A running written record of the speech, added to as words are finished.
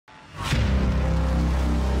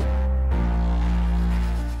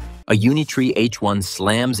A Unitree H1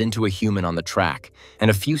 slams into a human on the track, and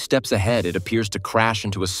a few steps ahead it appears to crash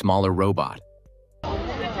into a smaller robot.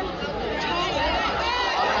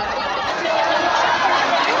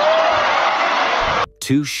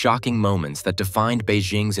 Two shocking moments that defined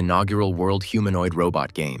Beijing's inaugural World Humanoid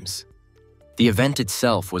Robot Games. The event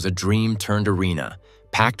itself was a dream-turned arena,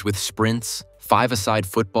 packed with sprints, five-a-side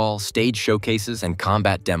football, stage showcases, and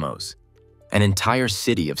combat demos. An entire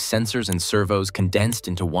city of sensors and servos condensed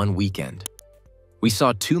into one weekend. We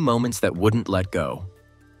saw two moments that wouldn't let go.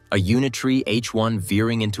 A Unitree H1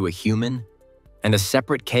 veering into a human, and a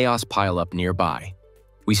separate chaos pileup nearby.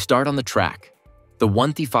 We start on the track, the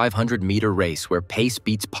 1,500-meter race where pace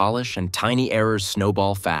beats polish and tiny errors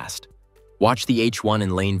snowball fast. Watch the H1 in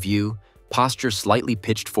lane view, posture slightly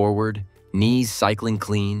pitched forward, knees cycling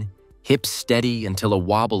clean, hips steady until a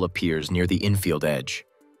wobble appears near the infield edge.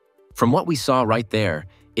 From what we saw right there,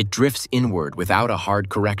 it drifts inward without a hard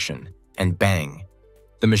correction, and bang!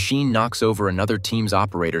 The machine knocks over another team's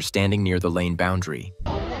operator standing near the lane boundary.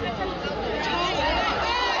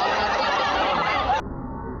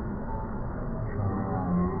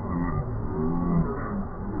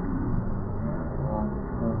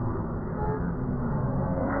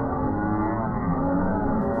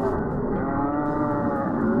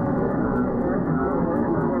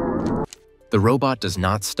 The robot does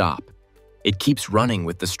not stop. It keeps running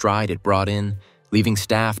with the stride it brought in, leaving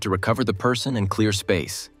staff to recover the person and clear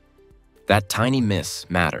space. That tiny miss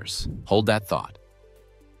matters. Hold that thought.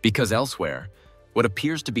 Because elsewhere, what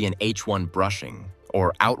appears to be an H1 brushing,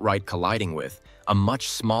 or outright colliding with, a much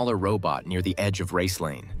smaller robot near the edge of race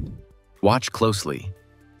lane. Watch closely.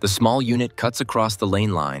 The small unit cuts across the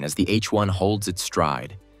lane line as the H1 holds its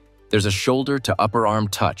stride. There's a shoulder to upper arm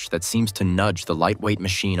touch that seems to nudge the lightweight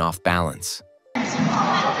machine off balance.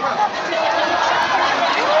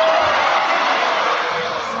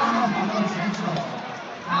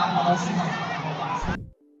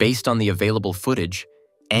 Based on the available footage,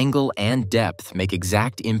 angle and depth make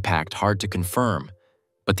exact impact hard to confirm,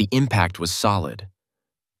 but the impact was solid.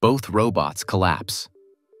 Both robots collapse.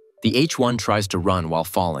 The H1 tries to run while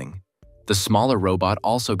falling. The smaller robot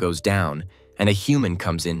also goes down, and a human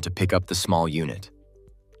comes in to pick up the small unit.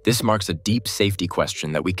 This marks a deep safety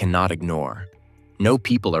question that we cannot ignore. No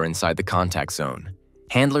people are inside the contact zone.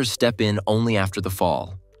 Handlers step in only after the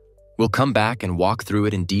fall. We'll come back and walk through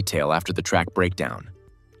it in detail after the track breakdown.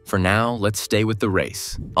 For now, let's stay with the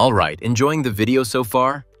race. All right, enjoying the video so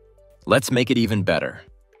far? Let's make it even better.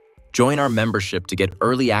 Join our membership to get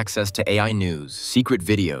early access to AI news, secret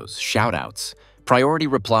videos, shoutouts, priority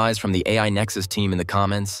replies from the AI Nexus team in the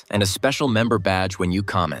comments, and a special member badge when you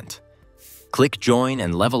comment. Click join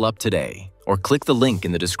and level up today, or click the link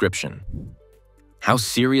in the description. How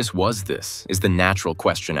serious was this is the natural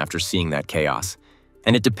question after seeing that chaos,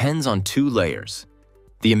 and it depends on two layers: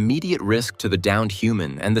 the immediate risk to the downed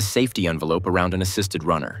human and the safety envelope around an assisted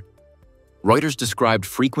runner. Reuters described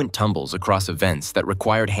frequent tumbles across events that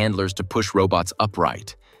required handlers to push robots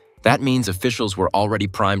upright. That means officials were already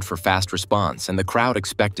primed for fast response and the crowd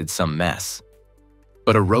expected some mess.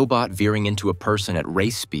 But a robot veering into a person at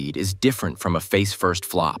race speed is different from a face-first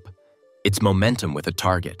flop. It's momentum with a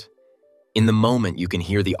target. In the moment, you can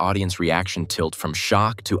hear the audience reaction tilt from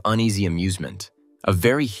shock to uneasy amusement, a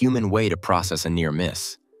very human way to process a near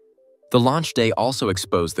miss. The launch day also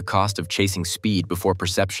exposed the cost of chasing speed before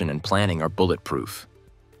perception and planning are bulletproof.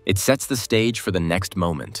 It sets the stage for the next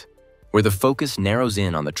moment, where the focus narrows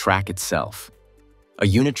in on the track itself. A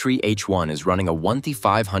Unitree H1 is running a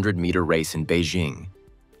 1,500-meter race in Beijing.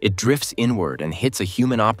 It drifts inward and hits a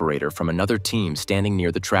human operator from another team standing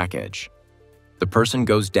near the track edge. The person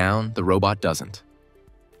goes down, the robot doesn't.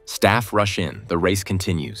 Staff rush in, the race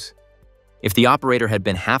continues. If the operator had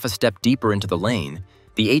been half a step deeper into the lane,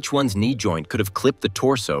 the H1's knee joint could have clipped the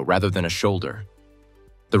torso rather than a shoulder.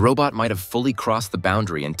 The robot might have fully crossed the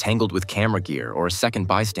boundary and tangled with camera gear or a second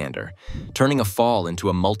bystander, turning a fall into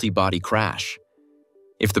a multi-body crash.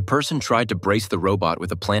 If the person tried to brace the robot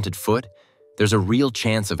with a planted foot, there's a real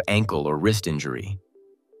chance of ankle or wrist injury.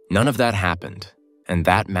 None of that happened, and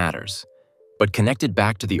that matters. But connected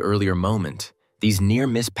back to the earlier moment, these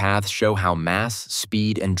near-miss paths show how mass,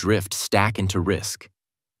 speed, and drift stack into risk.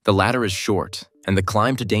 The ladder is short, and the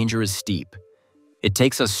climb to danger is steep. It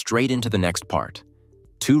takes us straight into the next part.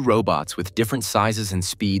 Two robots with different sizes and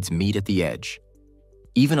speeds meet at the edge.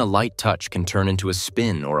 Even a light touch can turn into a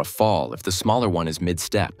spin or a fall if the smaller one is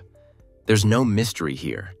mid-step. There's no mystery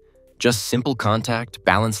here, just simple contact,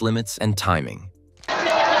 balance limits, and timing.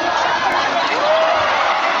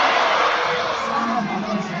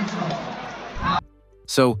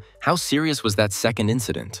 So, how serious was that second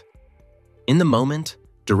incident? In the moment,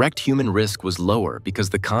 Direct human risk was lower because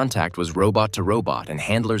the contact was robot to robot and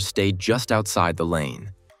handlers stayed just outside the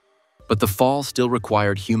lane. But the fall still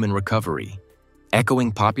required human recovery,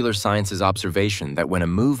 echoing popular science's observation that when a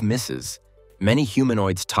move misses, many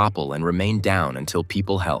humanoids topple and remain down until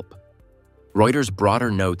people help. Reuters'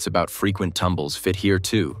 broader notes about frequent tumbles fit here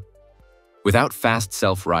too. Without fast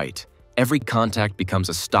self-right, every contact becomes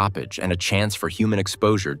a stoppage and a chance for human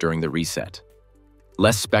exposure during the reset.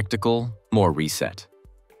 Less spectacle, more reset.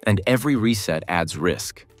 And every reset adds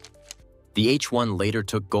risk. The H1 later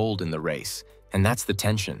took gold in the race, and that's the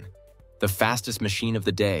tension. The fastest machine of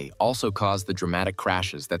the day also caused the dramatic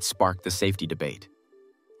crashes that sparked the safety debate.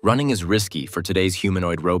 Running is risky for today's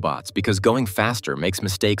humanoid robots because going faster makes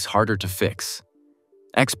mistakes harder to fix.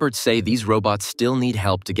 Experts say these robots still need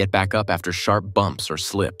help to get back up after sharp bumps or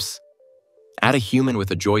slips. Add a human with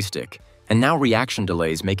a joystick, and now reaction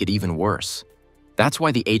delays make it even worse. That's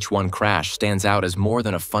why the H1 crash stands out as more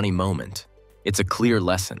than a funny moment. It's a clear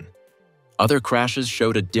lesson. Other crashes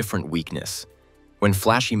showed a different weakness. When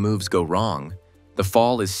flashy moves go wrong, the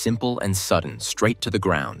fall is simple and sudden, straight to the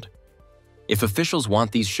ground. If officials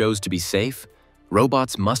want these shows to be safe,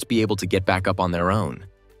 robots must be able to get back up on their own.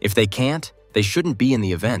 If they can't, they shouldn't be in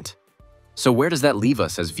the event. So where does that leave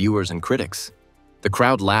us as viewers and critics? The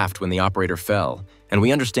crowd laughed when the operator fell, and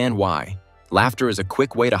we understand why. Laughter is a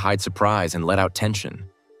quick way to hide surprise and let out tension.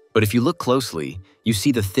 But if you look closely, you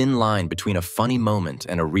see the thin line between a funny moment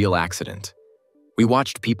and a real accident. We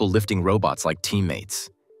watched people lifting robots like teammates,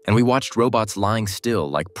 and we watched robots lying still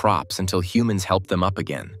like props until humans helped them up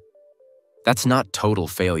again. That's not total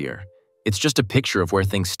failure. It's just a picture of where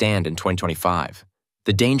things stand in 2025.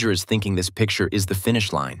 The danger is thinking this picture is the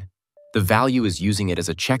finish line. The value is using it as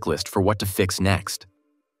a checklist for what to fix next.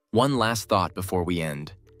 One last thought before we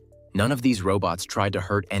end. None of these robots tried to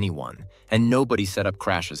hurt anyone, and nobody set up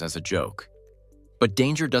crashes as a joke. But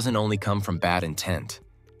danger doesn't only come from bad intent.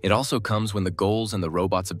 It also comes when the goals and the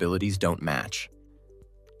robot's abilities don't match.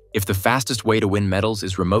 If the fastest way to win medals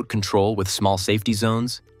is remote control with small safety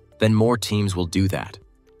zones, then more teams will do that.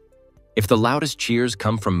 If the loudest cheers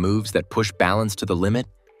come from moves that push balance to the limit,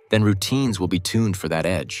 then routines will be tuned for that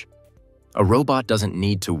edge. A robot doesn't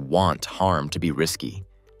need to want harm to be risky.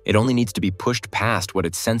 It only needs to be pushed past what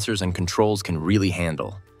its sensors and controls can really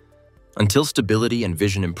handle. Until stability and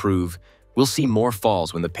vision improve, we'll see more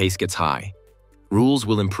falls when the pace gets high. Rules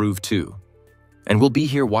will improve too. And we'll be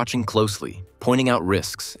here watching closely, pointing out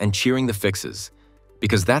risks and cheering the fixes,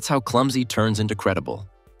 because that's how clumsy turns into credible.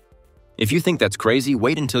 If you think that's crazy,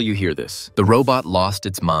 wait until you hear this. The robot lost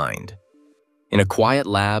its mind. In a quiet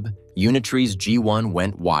lab, Unitree's G1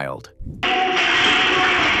 went wild.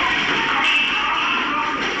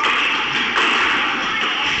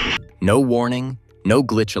 No warning, no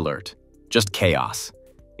glitch alert, just chaos.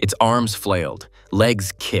 Its arms flailed,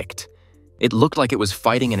 legs kicked. It looked like it was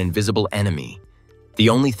fighting an invisible enemy. The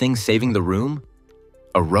only thing saving the room?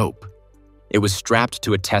 A rope. It was strapped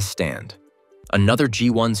to a test stand. Another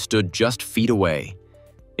G1 stood just feet away.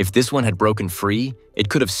 If this one had broken free, it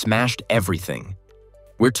could have smashed everything.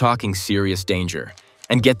 We're talking serious danger.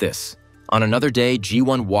 And get this, on another day,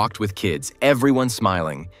 G1 walked with kids, everyone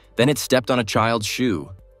smiling. Then it stepped on a child's shoe.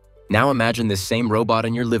 Now imagine this same robot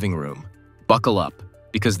in your living room. Buckle up,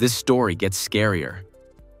 because this story gets scarier.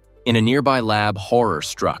 In a nearby lab, horror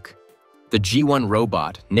struck. The G1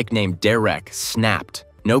 robot, nicknamed Derek, snapped.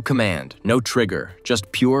 No command, no trigger,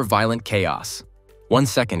 just pure violent chaos. 1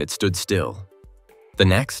 second it stood still. The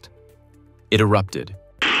next, it erupted.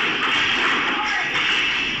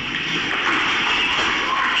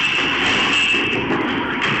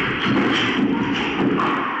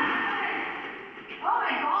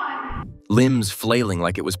 Limbs flailing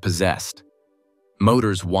like it was possessed.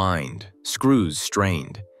 Motors whined, screws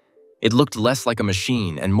strained. It looked less like a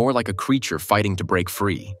machine and more like a creature fighting to break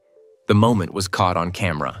free. The moment was caught on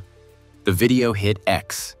camera. The video hit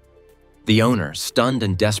X. The owner, stunned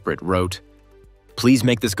and desperate, wrote, "Please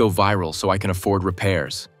make this go viral so I can afford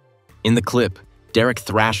repairs." In the clip, Derek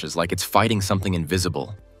thrashes like it's fighting something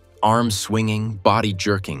invisible. Arms swinging, body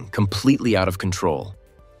jerking, completely out of control.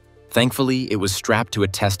 Thankfully, it was strapped to a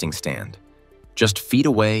testing stand. Just feet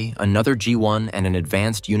away, another G1 and an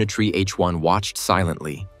advanced Unitree H1 watched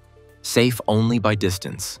silently, safe only by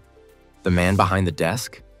distance. The man behind the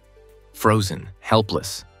desk? Frozen,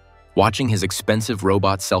 helpless, watching his expensive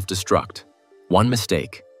robot self-destruct. One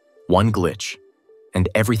mistake, one glitch, and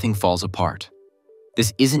everything falls apart.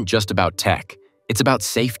 This isn't just about tech, it's about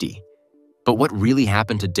safety. But what really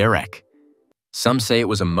happened to Derek? Some say it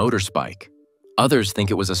was a motor spike. Others think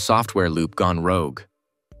it was a software loop gone rogue.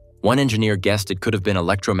 One engineer guessed it could have been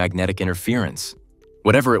electromagnetic interference.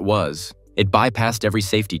 Whatever it was It bypassed every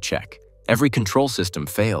safety check. Every control system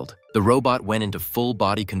failed. The robot went into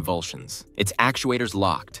full-body convulsions. Its actuators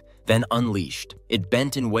locked, then unleashed. It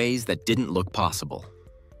bent in ways that didn't look possible.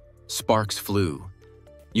 Sparks flew.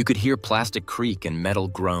 You could hear plastic creak and metal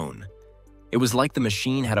groan. It was like the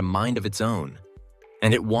machine had a mind of its own.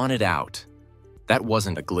 And it wanted out. That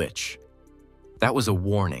wasn't a glitch. That was a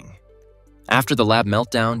warning. After the lab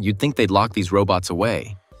meltdown, you'd think they'd lock these robots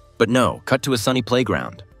away. But no, cut to a sunny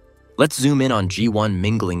playground. Let's zoom in on G1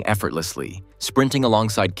 mingling effortlessly, sprinting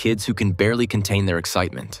alongside kids who can barely contain their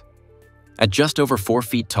excitement. At just over 4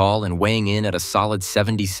 feet tall and weighing in at a solid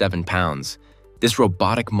 77 pounds, this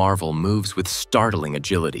robotic marvel moves with startling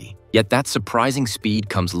agility. Yet that surprising speed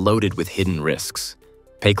comes loaded with hidden risks.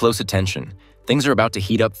 Pay close attention. Things are about to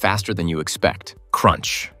heat up faster than you expect.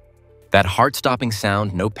 Crunch. That heart-stopping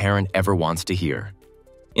sound no parent ever wants to hear.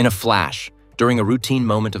 In a flash, during a routine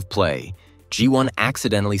moment of play, G1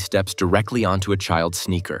 accidentally steps directly onto a child's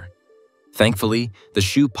sneaker. Thankfully, the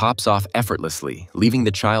shoe pops off effortlessly, leaving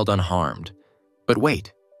the child unharmed. But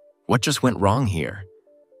wait, what just went wrong here?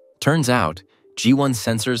 Turns out, G1's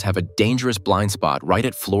sensors have a dangerous blind spot right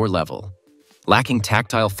at floor level. Lacking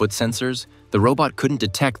tactile foot sensors, the robot couldn't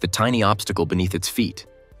detect the tiny obstacle beneath its feet.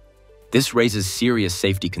 This raises serious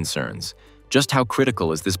safety concerns. Just how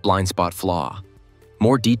critical is this blind spot flaw?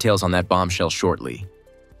 More details on that bombshell shortly.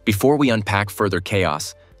 Before we unpack further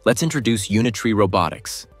chaos, let's introduce Unitree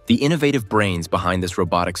Robotics, the innovative brains behind this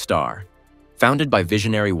robotic star. Founded by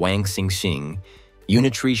visionary Wang Xingxing,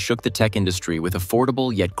 Unitree shook the tech industry with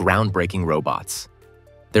affordable yet groundbreaking robots.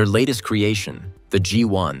 Their latest creation, the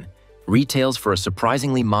G1, retails for a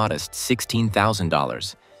surprisingly modest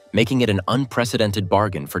 $16,000, making it an unprecedented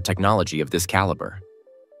bargain for technology of this caliber.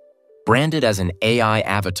 Branded as an AI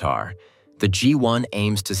avatar, the G1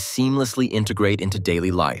 aims to seamlessly integrate into daily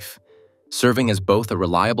life, serving as both a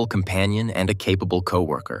reliable companion and a capable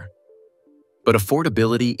coworker. But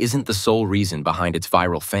affordability isn't the sole reason behind its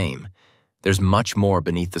viral fame. There's much more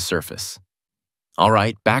beneath the surface. All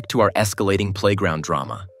right, back to our escalating playground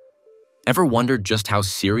drama. Ever wondered just how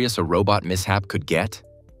serious a robot mishap could get?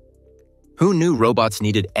 Who knew robots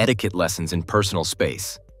needed etiquette lessons in personal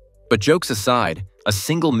space? But jokes aside, a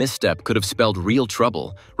single misstep could have spelled real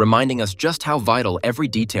trouble, reminding us just how vital every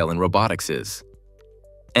detail in robotics is.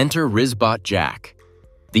 Enter Rizbot Jack,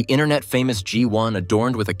 the internet-famous G1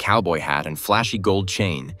 adorned with a cowboy hat and flashy gold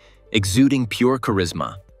chain, exuding pure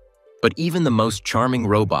charisma. But even the most charming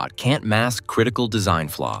robot can't mask critical design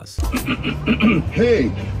flaws.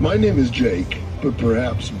 Hey, my name is Jake, but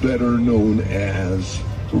perhaps better known as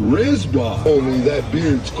Rizbot. Only that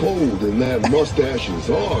beard's cold and that mustache is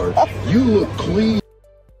hard. You look clean.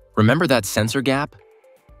 Remember that sensor gap?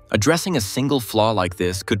 Addressing a single flaw like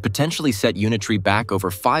this could potentially set Unitree back over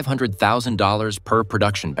 $500,000 per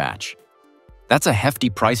production batch. That's a hefty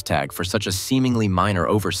price tag for such a seemingly minor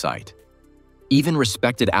oversight. Even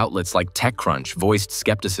respected outlets like TechCrunch voiced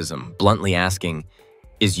skepticism, bluntly asking,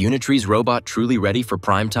 "Is Unitree's robot truly ready for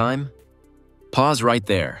prime time?" Pause right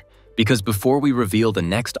there, because before we reveal the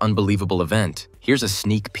next unbelievable event, here's a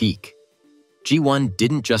sneak peek. G1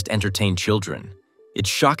 didn't just entertain children. It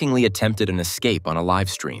shockingly attempted an escape on a live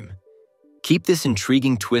stream. Keep this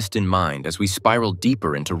intriguing twist in mind as we spiral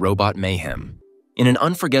deeper into robot mayhem. In an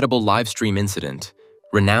unforgettable live stream incident,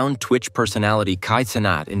 renowned Twitch personality Kai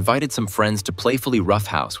Cenat invited some friends to playfully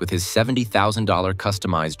roughhouse with his $70,000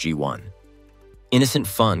 customized G1. Innocent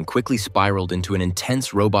fun quickly spiraled into an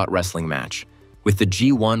intense robot wrestling match, with the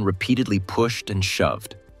G1 repeatedly pushed and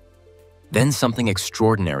shoved. Then something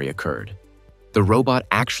extraordinary occurred. The robot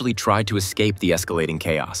actually tried to escape the escalating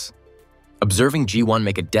chaos. Observing G1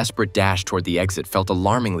 make a desperate dash toward the exit felt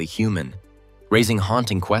alarmingly human, raising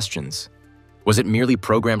haunting questions. Was it merely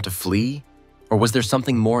programmed to flee? Or was there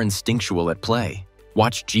something more instinctual at play?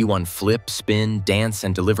 Watch G1 flip, spin, dance,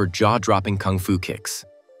 and deliver jaw-dropping kung fu kicks.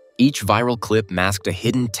 Each viral clip masked a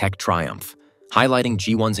hidden tech triumph, highlighting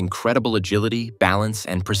G1's incredible agility, balance,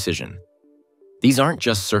 and precision. These aren't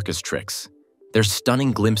just circus tricks. They're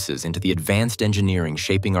stunning glimpses into the advanced engineering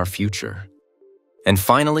shaping our future. And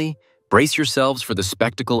finally, brace yourselves for the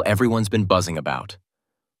spectacle everyone's been buzzing about: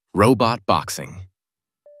 robot boxing.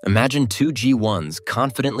 Imagine two G1s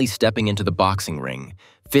confidently stepping into the boxing ring,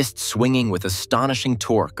 fists swinging with astonishing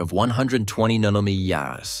torque of 120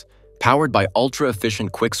 nanometers. Powered by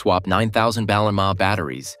ultra-efficient quick-swap 9000 mAh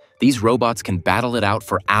batteries, these robots can battle it out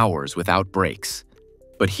for hours without breaks.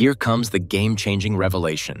 But here comes the game-changing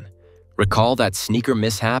revelation. Recall that sneaker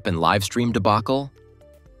mishap and livestream debacle?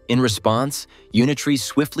 In response, Unitree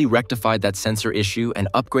swiftly rectified that sensor issue and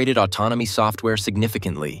upgraded autonomy software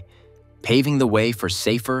significantly, paving the way for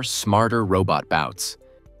safer, smarter robot bouts.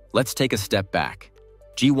 let's take a step back.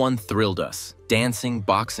 G1 thrilled us, dancing,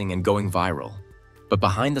 boxing, and going viral. But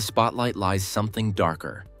behind the spotlight lies something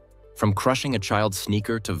darker. From crushing a child's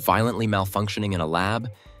sneaker to violently malfunctioning in a lab,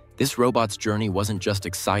 this robot's journey wasn't just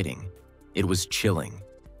exciting, it was chilling.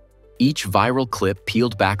 Each viral clip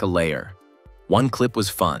peeled back a layer. One clip was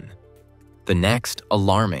fun, the next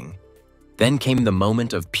alarming. Then came the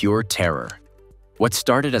moment of pure terror. What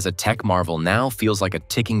started as a tech marvel now feels like a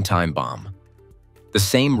ticking time bomb. The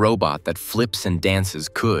same robot that flips and dances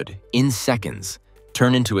could, in seconds,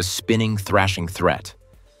 turn into a spinning, thrashing threat.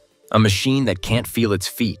 A machine that can't feel its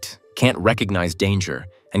feet, can't recognize danger,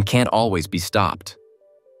 and can't always be stopped.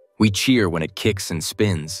 We cheer when it kicks and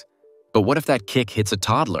spins. But what if that kick hits a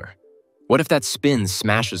toddler? What if that spin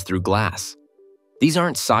smashes through glass? These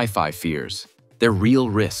aren't sci-fi fears. They're real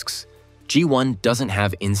risks. G1 doesn't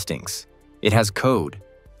have instincts. It has code,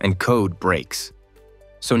 and code breaks.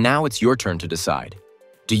 So now it's your turn to decide.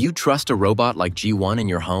 Do you trust a robot like G1 in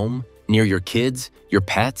your home, near your kids, your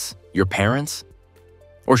pets, your parents?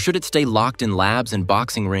 Or should it stay locked in labs and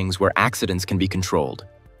boxing rings where accidents can be controlled?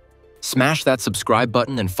 Smash that subscribe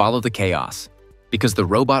button and follow the chaos, because the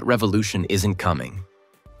robot revolution isn't coming.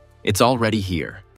 It's already here.